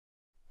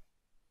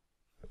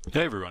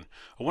Hey everyone,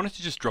 I wanted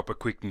to just drop a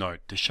quick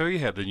note to show you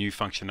how the new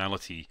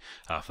functionality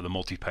for the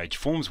multi-page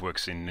forms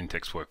works in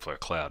Nintex Workflow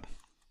Cloud.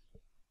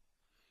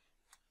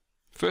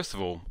 First of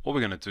all we're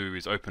going to do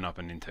is open up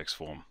a Nintex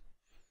form.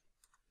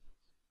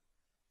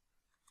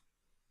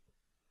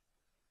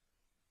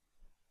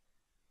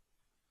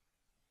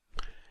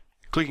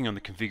 Clicking on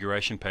the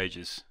configuration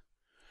pages,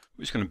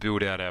 we're just going to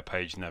build out our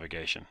page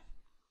navigation.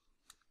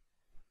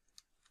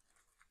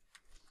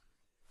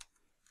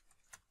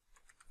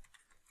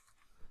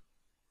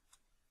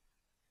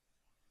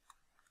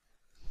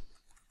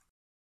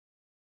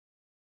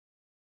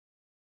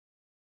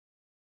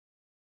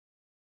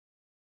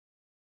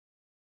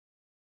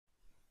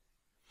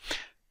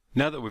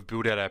 Now that we've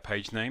built out our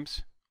page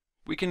names,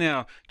 we can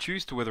now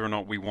choose to whether or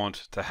not we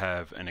want to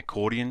have an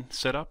accordion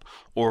setup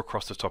or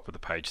across the top of the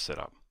page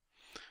setup.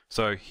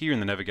 So here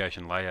in the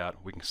navigation layout,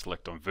 we can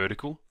select on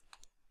vertical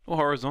or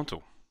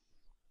horizontal.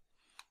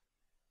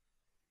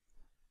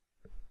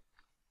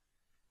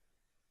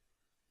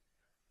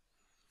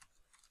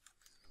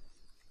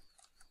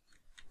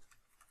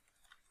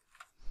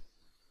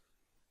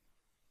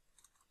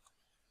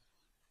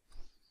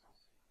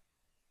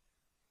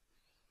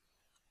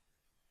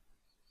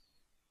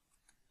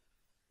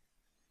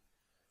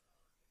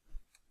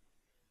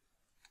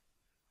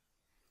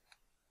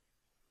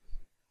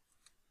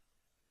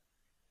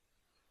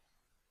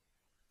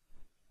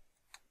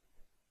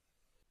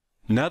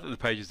 Now that the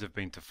pages have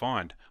been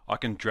defined, I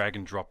can drag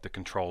and drop the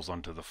controls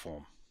onto the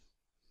form.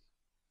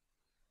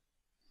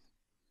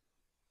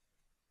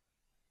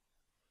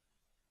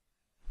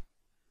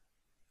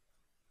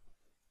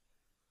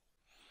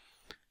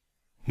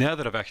 Now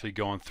that I've actually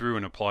gone through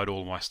and applied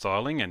all my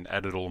styling and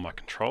added all my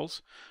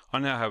controls, I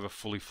now have a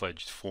fully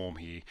fledged form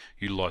here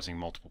utilizing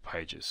multiple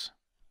pages.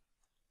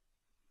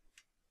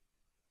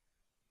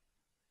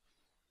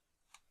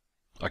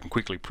 I can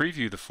quickly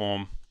preview the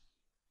form,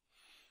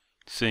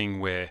 seeing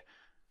where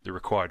the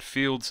required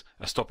fields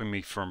are stopping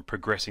me from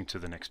progressing to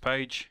the next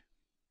page.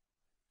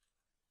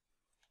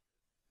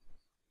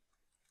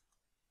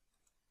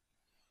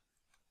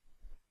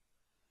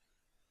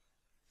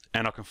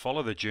 And I can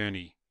follow the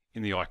journey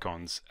in the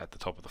icons at the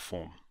top of the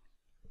form.